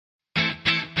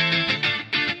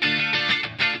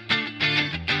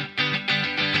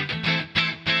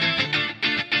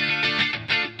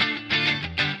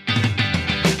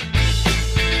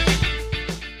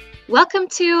Welcome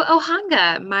to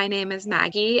Ohanga. My name is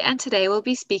Maggie, and today we'll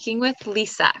be speaking with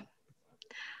Lisa.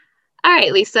 All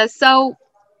right, Lisa, so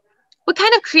what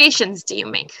kind of creations do you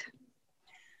make?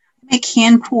 Make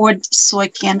hand-poured soy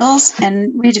candles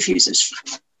and reed diffusers.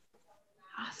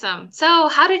 Awesome. So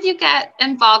how did you get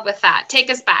involved with that? Take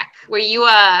us back. Were you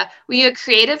a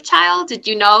creative child? Did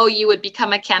you know you would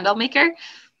become a candle maker?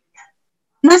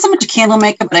 Not so much a candle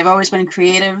maker, but I've always been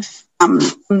creative. I'm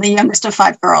the youngest of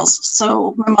five girls,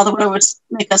 so my mother would always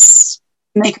make us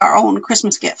make our own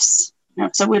Christmas gifts.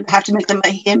 So we'd have to make them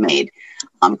by handmade.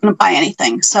 Couldn't buy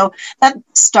anything. So that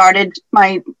started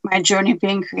my journey of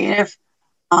being creative.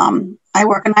 I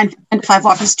work a 9 to 5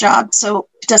 office job, so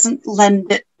it doesn't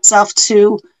lend itself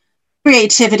to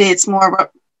creativity. It's more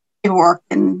about paperwork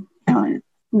and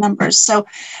numbers. So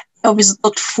I always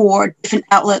looked for different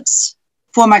outlets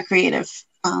for my creative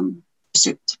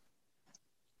pursuit.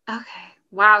 Okay.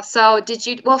 Wow. So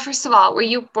well, first of all, were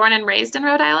you born and raised in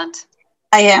Rhode Island?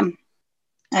 I am.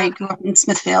 I Okay. grew up in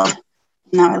Smithfield.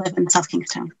 Now I live in South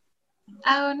Kingstown.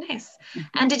 Oh, nice.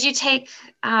 And did you take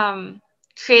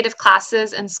creative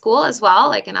classes in school as well,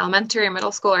 like in elementary or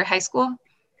middle school or high school?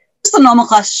 Just the normal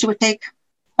classes you would take.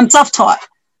 I'm self-taught.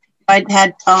 I've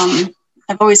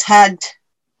always had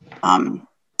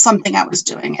something I was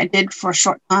doing. I did for a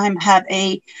short time have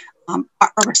a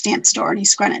art rubber stamp store in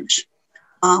East Greenwich,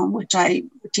 which I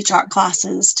would teach art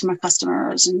classes to my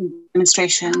customers and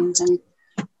demonstrations, and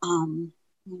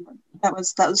that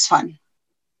was fun.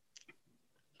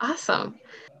 Awesome.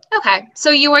 Okay.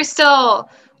 So you were still,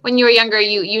 when you were younger,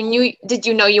 you knew, did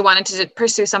you know you wanted to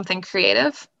pursue something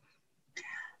creative?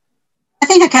 I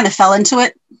think I kind of fell into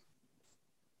it.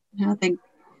 I think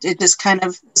it just kind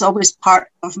of was always part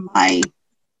of my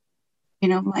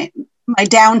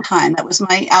downtime. That was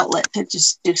my outlet to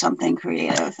just do something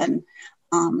creative, and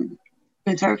it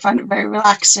was very fun, very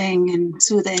relaxing and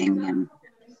soothing,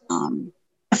 and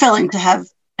fulfilling to have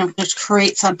just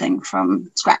create something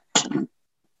from scratch.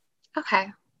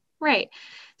 Okay. Right.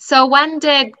 So when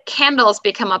did candles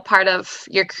become a part of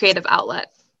your creative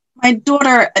outlet? My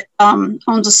daughter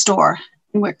owns a store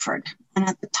in Wickford, and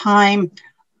at the time,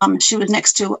 she was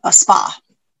next to a spa.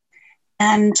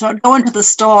 And so I'd go into the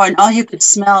store, and all you could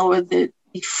smell were the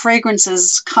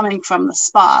fragrances coming from the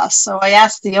spa. So I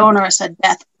asked the owner, I said,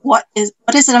 Beth, what is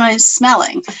it I'm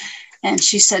smelling? And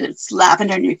she said, it's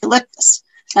lavender and eucalyptus.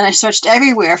 And I searched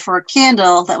everywhere for a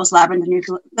candle that was lavender and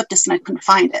eucalyptus, and I couldn't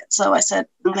find it. So I said,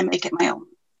 I'm going to make it my own.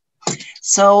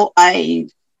 So I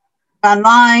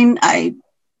online, I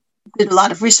did a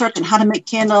lot of research on how to make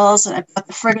candles, and I bought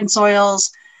the fragrance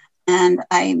oils, and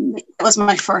that was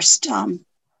my first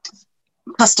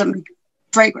custom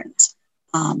fragrance.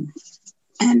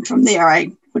 And from there, I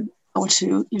would go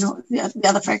to the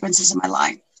other fragrances in my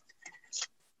line.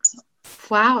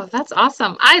 Wow, that's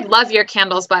awesome. I love your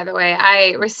candles, by the way.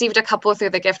 I received a couple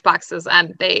through the gift boxes,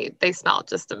 and they smell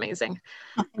just amazing.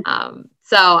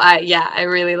 Yeah, I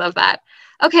really love that.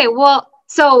 Okay, well,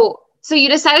 so you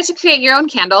decided to create your own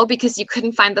candle because you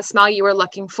couldn't find the smell you were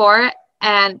looking for,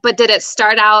 but did it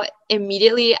start out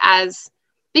immediately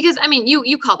because I mean,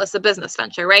 you call this a business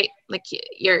venture, right? Like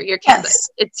your candle, Yes.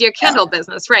 it's your candle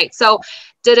business, right? So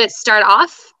did it start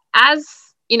off as,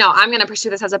 I'm going to pursue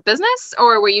this as a business,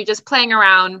 or were you just playing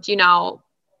around,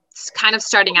 kind of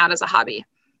starting out as a hobby?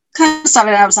 Kind of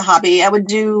started out as a hobby. I would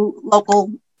do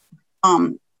local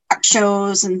art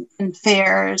shows and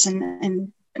fairs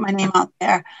and get my name out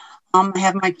there. I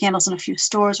have my candles in a few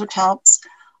stores, which helps.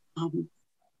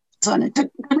 So it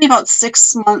took me about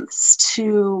 6 months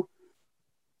to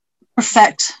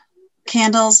perfect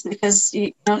candles, because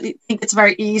you think it's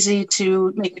very easy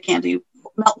to make a candle. You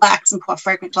melt wax and pour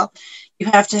fragrance. Well, you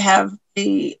have to have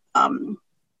the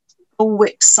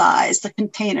wick size, the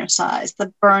container size,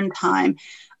 the burn time.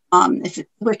 If the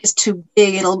wick is too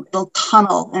big, it'll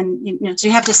tunnel, and so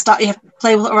you have to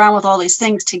play around with all these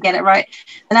things to get it right.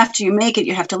 And after you make it,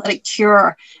 you have to let it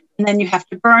cure, and then you have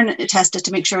to burn it, test it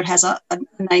to make sure it has a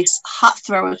nice hot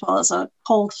throw as well as a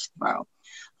cold throw.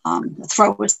 The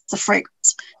throw is the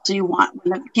fragrance, so you want,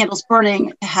 when the candle's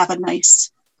burning, to have a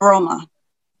nice aroma.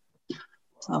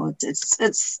 So it's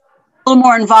a little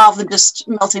more involved than just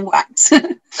melting wax.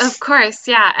 Of course,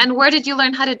 yeah. And where did you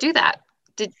learn how to do that?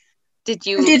 Did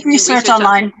you I did research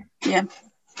online? Yeah.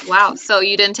 Wow. So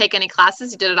you didn't take any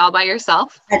classes? You did it all by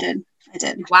yourself? I did.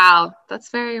 Wow. That's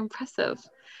very impressive.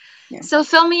 Yeah. So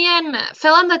fill in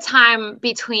the time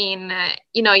between,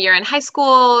 you're in high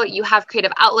school, you have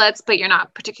creative outlets, but you're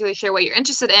not particularly sure what you're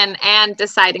interested in, and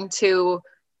deciding to,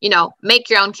 make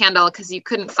your own candle because you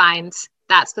couldn't find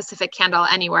that specific candle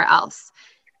anywhere else.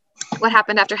 What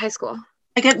happened after high school?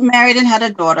 I got married and had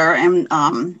a daughter, and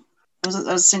I was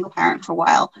a single parent for a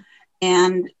while,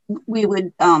 and we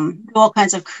would do all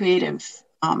kinds of creative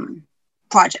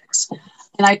projects.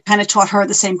 And I kind of taught her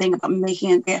the same thing about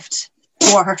making a gift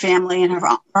for her family and her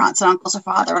aunts and uncles, her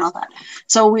father, and all that.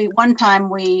 So one time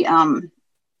we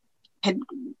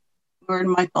were in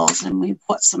Michael's and we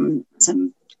bought some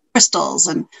crystals,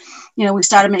 and we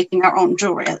started making our own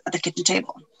jewelry at the kitchen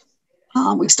table.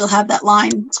 We still have that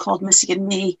line. It's called Missy and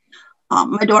Me.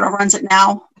 My daughter runs it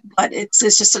now, but it's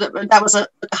just that was a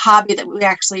hobby that we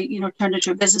actually turned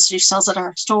into a business. She sells it at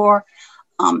her store.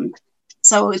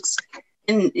 So it's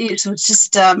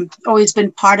just always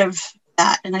been part of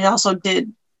that. And I also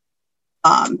did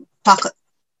chocolate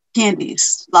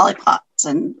candies, lollipops,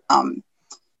 and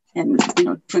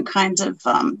different kinds of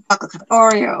chocolate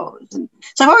Oreos. And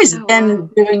so I've always been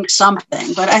doing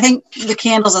something, but I think the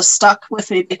candles have stuck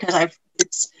with me because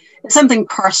it's something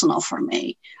personal for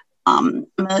me. I'm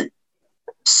a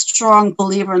strong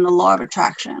believer in the law of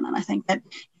attraction. And I think that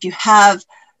if you have,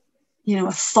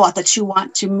 a thought that you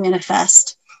want to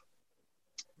manifest,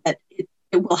 that it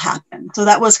will happen. So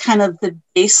that was kind of the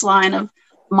baseline of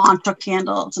mantra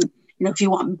candles. And, if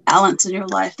you want balance in your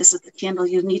life, this is the candle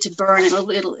you need to burn.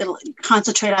 It'll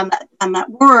concentrate on that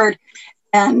word,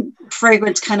 and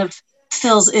fragrance kind of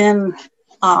fills in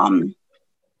all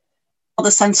the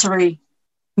sensory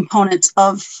components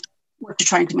of what you're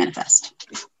trying to manifest.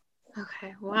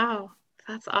 Okay. Wow.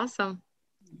 That's awesome.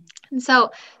 And so,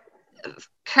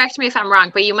 correct me if I'm wrong,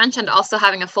 but you mentioned also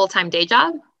having a full-time day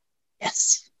job?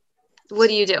 Yes. What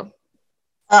do you do?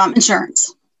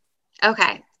 Insurance.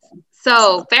 Okay.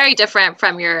 So very different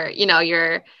from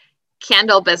your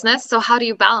candle business. So how do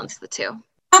you balance the two?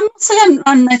 Mostly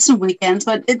on nights and weekends,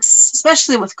 but it's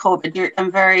especially with COVID,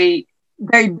 I'm very,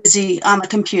 very busy on the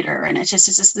computer, and it's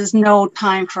just there's no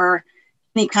time for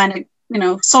any kind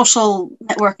of social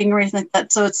networking or anything like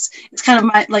that. So it's kind of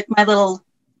my little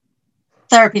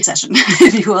therapy session,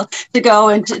 if you will, to go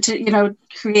and to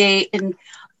create and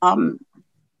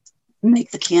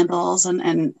make the candles,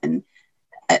 and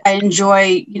I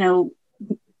enjoy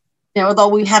although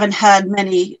we haven't had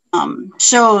many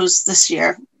shows this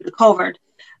year, COVID,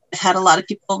 I've had a lot of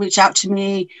people reach out to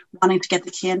me wanting to get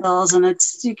the candles, and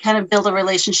you kind of build a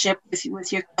relationship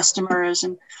with your customers,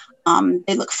 and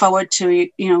they look forward to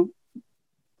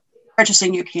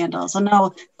purchasing your candles. I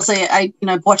know they'll say, I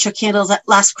bought your candles at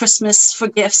last Christmas for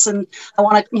gifts, and I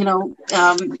want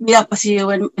to meet up with you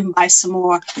and buy some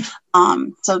more.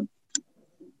 So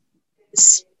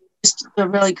it's just a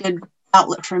really good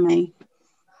outlet for me.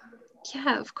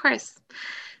 Yeah, of course.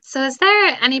 So is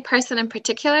there any person in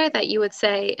particular that you would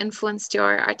say influenced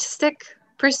your artistic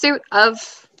pursuit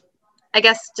of, I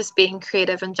guess, just being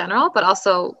creative in general, but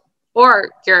also, or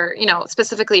your,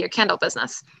 specifically your candle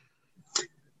business?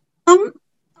 I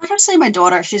would say my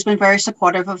daughter. She's been very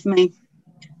supportive of me.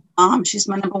 She's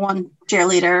my number one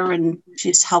cheerleader, and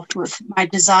she's helped with my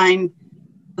design,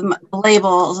 the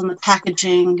labels and the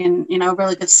packaging, and a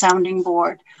really good sounding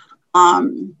board.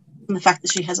 And the fact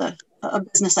that she has a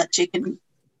business that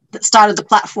started the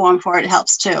platform for it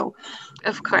helps too.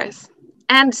 Of course.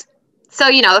 And so,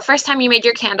 the first time you made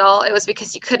your candle, it was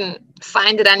because you couldn't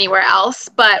find it anywhere else.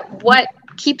 But what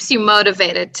keeps you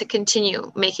motivated to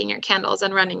continue making your candles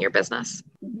and running your business?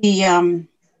 The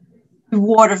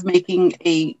reward of making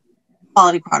a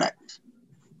quality product,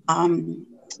 and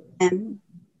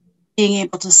being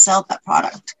able to sell that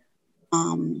product.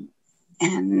 And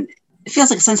it feels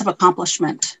like a sense of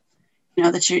accomplishment.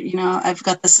 That I've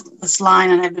got this line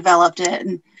and I've developed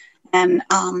it, and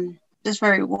it's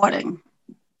very rewarding.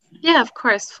 Yeah, of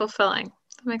course, fulfilling.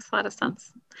 That makes a lot of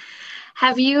sense.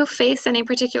 Have you faced any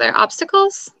particular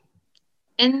obstacles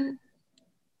in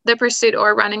the pursuit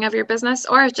or running of your business,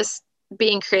 or just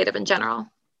being creative in general?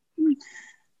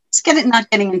 It's not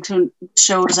getting into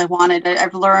shows I wanted.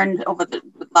 I've learned over the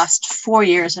last 4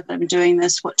 years that I'm doing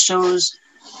this, what shows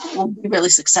will be really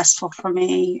successful for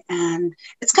me, and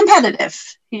it's competitive.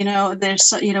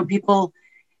 There's people,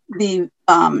 the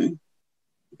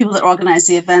people that organize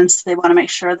the events, they want to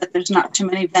make sure that there's not too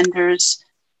many vendors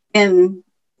in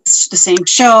the same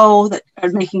show that are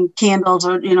making candles,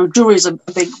 or jewelry is a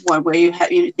big one where you have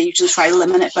they usually try to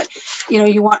limit it, but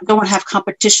don't want to have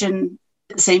competition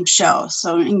at the same show,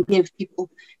 so and give people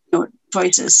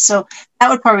choices. So that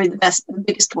would probably be the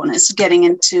biggest one, is getting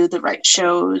into the right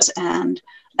shows. And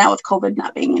now with COVID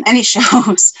not being in any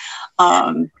shows,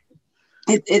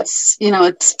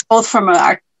 it's both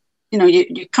from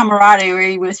your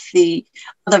camaraderie with the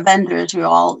other vendors.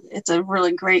 It's a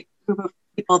really great group of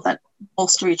people that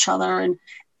bolster each other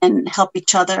and help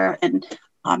each other, and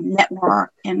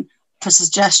network and for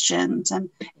suggestions. And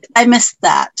I miss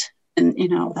that, and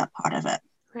that part of it.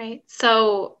 Right.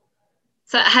 So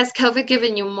has COVID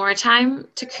given you more time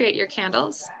to create your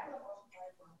candles?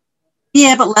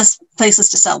 Yeah, but less places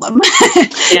to sell them.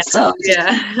 Yeah. So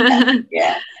yeah, Yeah.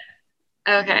 yeah.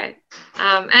 Okay.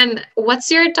 And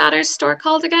what's your daughter's store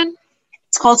called again?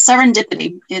 It's called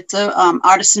Serendipity. It's a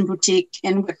artisan boutique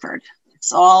in Wickford.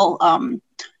 It's all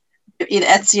either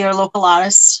Etsy or local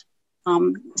artists.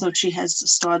 So she has a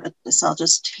store that sells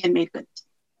just handmade goods.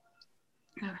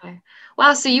 Okay.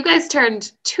 Wow. So you guys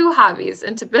turned two hobbies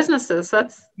into businesses.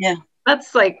 Yeah,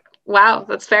 That's like, wow,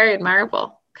 that's very admirable.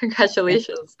 yeah.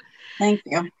 Congratulations. Thank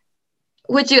you.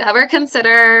 Would you ever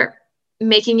consider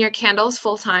making your candles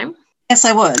full time? Yes,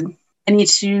 I would. I need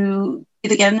to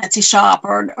either get an Etsy shop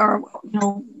or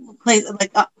play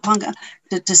like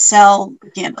to sell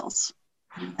candles.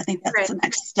 I think that's Right. the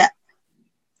next step.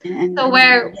 So And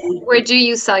where do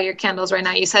you sell your candles right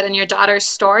now? You said in your daughter's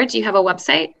store. Do you have a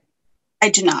website? I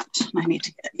do not. I need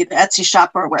to get either Etsy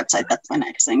shop or a website. That's my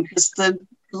next thing because the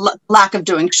lack of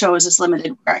doing shows is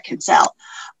limited where I can sell.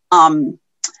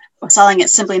 Selling it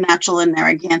Simply Natural in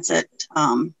Narragansett.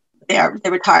 They're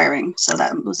retiring, so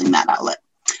that I'm losing that outlet.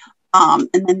 And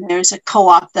then there's a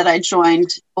co-op that I joined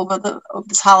over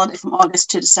this holiday from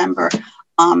August to December.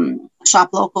 Shop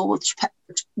local with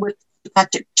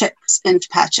Chepachet chicks in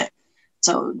Chepachet.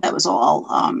 So that was all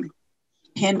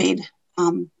handmade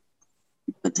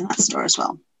goods in that store as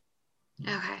well.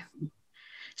 Okay.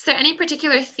 Is there any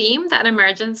particular theme that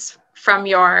emerges from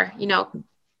your,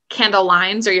 candle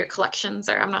lines or your collections,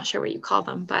 or I'm not sure what you call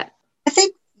them, but I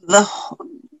think the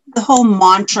whole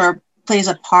mantra plays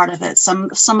a part of it.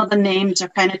 Some of the names are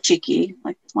kind of cheeky,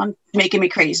 like one making me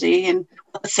crazy and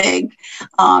what the fig.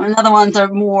 And other ones are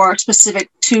more specific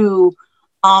to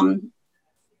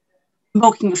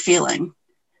evoking a feeling.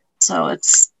 So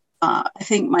it's I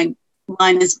think my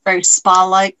line is very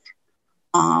spa-like,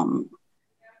 and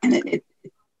it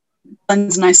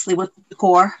blends nicely with the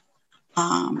decor.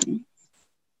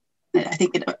 I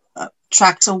think it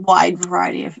attracts a wide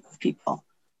variety of people.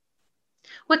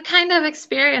 what kind of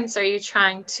experience are you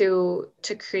trying to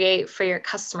create for your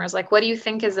customers? Like, what do you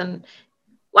think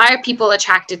why are people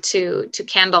attracted to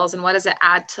candles, and what does it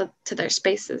add to their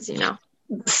spaces, The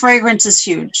fragrance is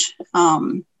huge.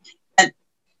 It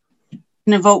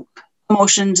can evoke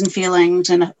emotions and feelings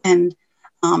and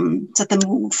set the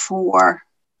mood for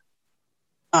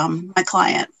my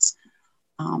clients.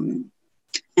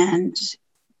 And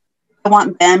I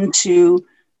want them to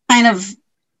kind of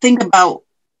think about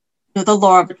the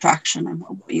law of attraction and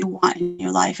what you want in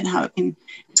your life and how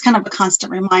it's kind of a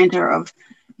constant reminder of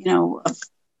of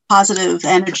positive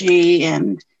energy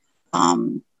and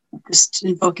just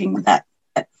invoking that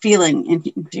feeling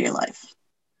into your life.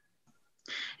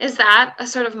 Is that a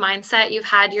sort of mindset you've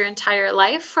had your entire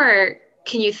life, or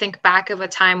can you think back of a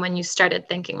time when you started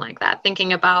thinking like that,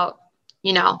 thinking about,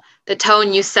 the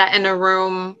tone you set in a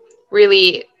room,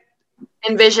 really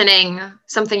envisioning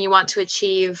something you want to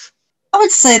achieve? I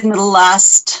would say in the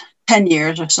last 10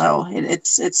 years or so,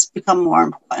 it's become more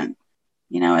important.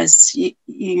 As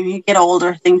you get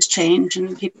older, things change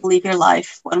and people leave your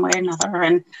life one way or another.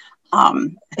 And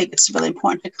I think it's really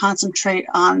important to concentrate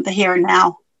on the here and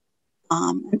now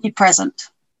and be present.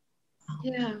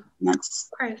 Yeah, That's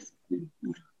of course.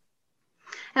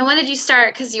 And when did you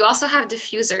start? Because you also have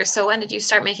diffusers. So when did you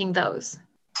start making those?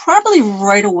 probably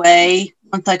right away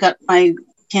once I got my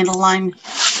candle line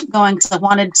going because I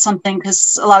wanted something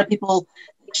because a lot of people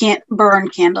can't burn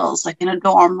candles like in a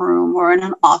dorm room or in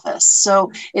an office.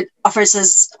 So it offers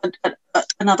us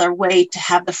another way to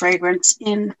have the fragrance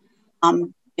in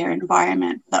their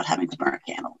environment without having to burn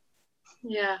a candle.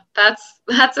 Yeah,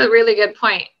 that's a really good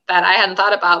point that I hadn't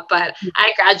thought about, but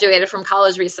I graduated from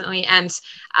college recently and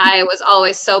I was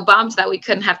always so bummed that we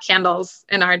couldn't have candles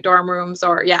in our dorm rooms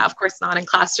or, yeah, of course not in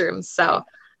classrooms. So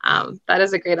that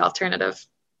is a great alternative.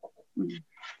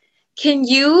 Can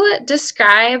you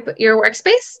describe your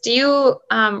workspace? Do you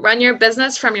run your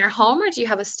business from your home or do you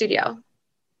have a studio?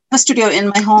 A studio in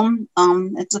my home.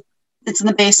 It's in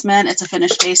the basement. It's a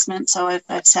finished basement. So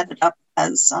I've set it up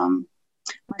as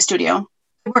my studio.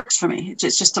 It works for me.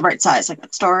 It's just the right size. I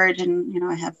got storage and,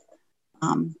 I have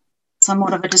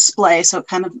somewhat of a display. So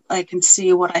kind of I can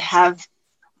see what I have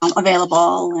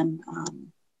available and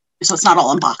so it's not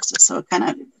all in boxes. So it kind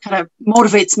of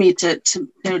motivates me to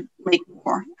make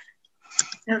more.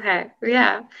 Okay.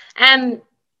 Yeah. And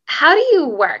how do you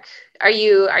work? Are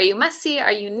you messy?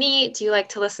 Are you neat? Do you like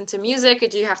to listen to music or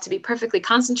do you have to be perfectly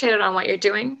concentrated on what you're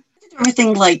doing?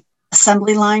 Everything like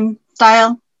assembly line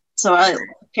style. So I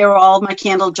prepare all my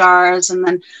candle jars and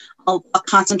then I'll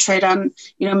concentrate on,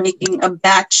 making a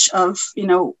batch of,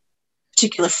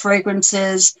 particular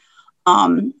fragrances,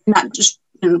 not just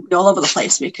be all over the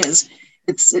place because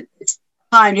it's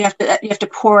time. You have to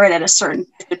pour it at a certain,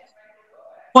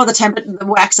 pour the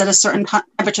wax at a certain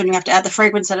temperature, and you have to add the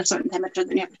fragrance at a certain temperature.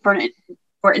 Then you have to pour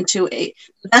it into a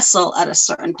vessel at a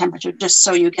certain temperature, just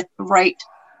so you get the right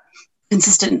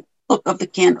consistent look of the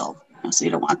candle. So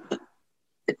you don't want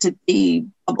it to be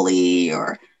bubbly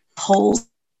or holes.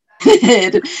 So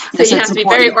you have to be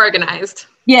very organized.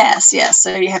 Yes.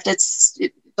 So you have to. So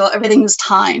everything's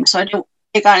timed. So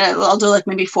I'll do like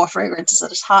maybe 4 fragrances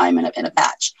at a time in a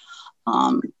batch.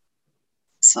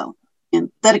 So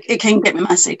and that it can get me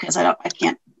messy because I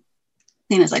can't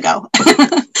clean as I go.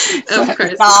 So I have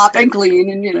to stop and clean,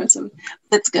 and so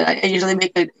that's good. I usually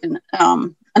make a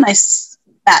nice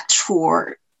batch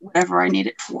for whatever I need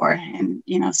it for, and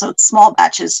so it's small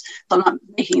batches. So I'm not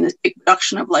making this big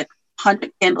production of like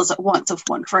 100 candles at once of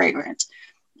one fragrance.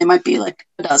 It might be like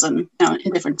a dozen,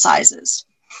 in different sizes.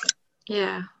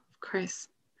 Yeah, of course.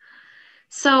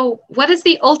 So what is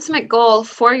the ultimate goal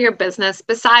for your business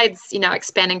besides,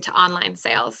 expanding to online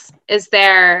sales? Is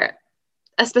there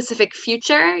a specific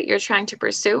future you're trying to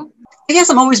pursue? I guess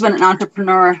I've always been an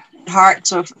entrepreneur at heart.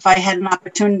 So if I had an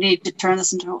opportunity to turn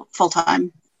this into a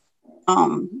full-time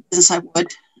business, I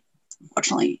would.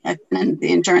 Unfortunately, I've been in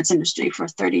the insurance industry for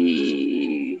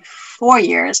 34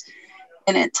 years,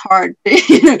 and it's hard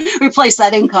to replace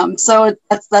that income. So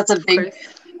that's a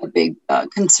big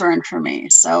concern for me.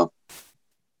 So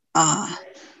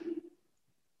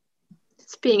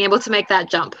just being able to make that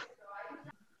jump.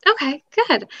 Okay,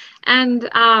 good. And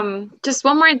just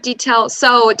one more detail.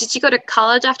 So did you go to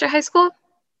college after high school?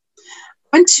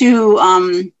 Went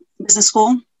to business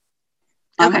school.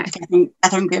 Okay.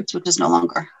 Catherine Gibbs, which is no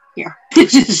longer here.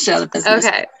 She's out of business.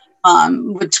 Okay.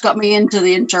 Which got me into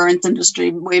the insurance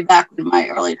industry way back in my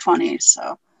early 20s.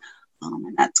 So,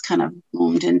 and that's kind of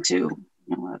bloomed into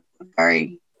a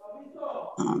very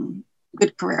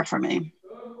good career for me.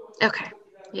 Okay.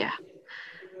 Yeah.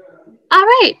 All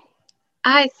right.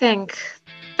 I think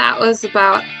that was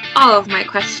about all of my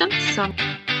questions. So